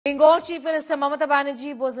Bengal Chief Minister Mamata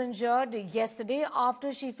Banerjee was injured yesterday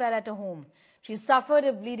after she fell at her home. She suffered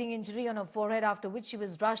a bleeding injury on her forehead, after which she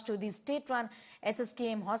was rushed to the state-run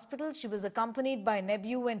SSKM hospital. She was accompanied by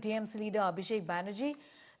nephew and TMC leader Abhishek Banerjee.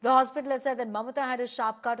 The hospital has said that Mamata had a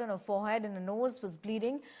sharp cut on her forehead and her nose was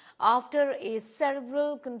bleeding after a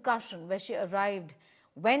cerebral concussion when she arrived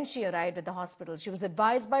at the hospital. She was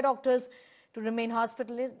advised by doctors to remain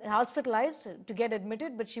hospitalized to get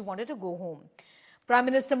admitted, but she wanted to go home. Prime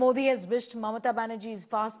Minister Modi has wished Mamata Banerjee's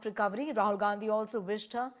fast recovery. Rahul Gandhi also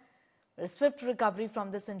wished her a swift recovery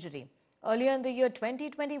from this injury. Earlier in the year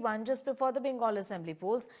 2021, just before the Bengal Assembly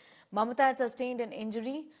polls, Mamata had sustained an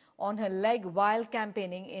injury on her leg while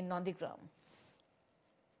campaigning in Nandigram.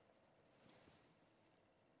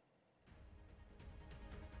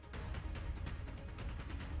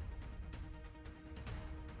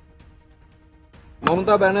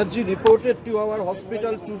 Mamata Banerjee reported to our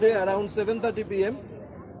hospital today around 7:30 p.m.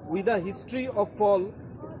 with a history of fall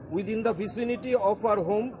within the vicinity of her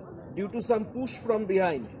home due to some push from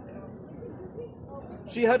behind.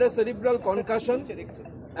 She had a cerebral concussion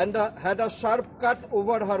and had a sharp cut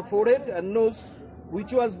over her forehead and nose,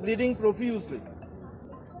 which was bleeding profusely.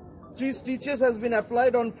 3 stitches has been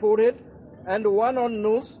applied on forehead and 1 on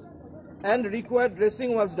nose, and required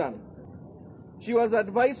dressing was done. She was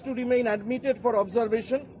advised to remain admitted for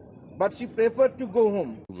observation, but she preferred to go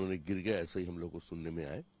home. उन्होंने गिर गया, ऐसा ही हम लोग को सुनने में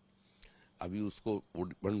आए। अभी उसको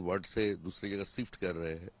वन वार्ड से दूसरी जगह शिफ्ट कर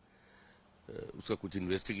रहे हैं, उसका कुछ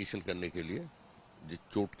इन्वेस्टिगेशन करने के लिए।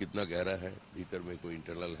 चोट कितना गहरा है, भीतर में कोई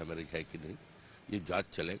इंटरनल हेमरेज है कि नहीं, ये जांच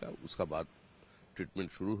चलेगा, उसका बाद ट्रीटमेंट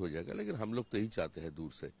शुरू हो जाएगा। लेकिन हम लोग तो यही चाहते हैं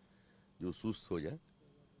दूर से जो सुस्त हो जाए।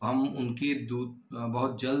 हम उनकी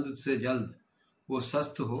बहुत जल्द से जल्द वो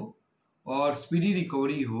स्वस्थ हो और स्पीडी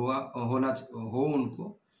रिकवरी हो उनको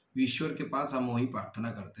ईश्वर के पास हम वही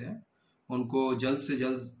प्रार्थना करते हैं। उनको जल्द से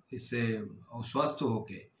जल्द इससे स्वस्थ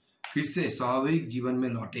होके फिर से स्वाभाविक जीवन में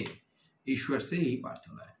लौटे, ईश्वर से यही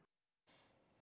प्रार्थना है।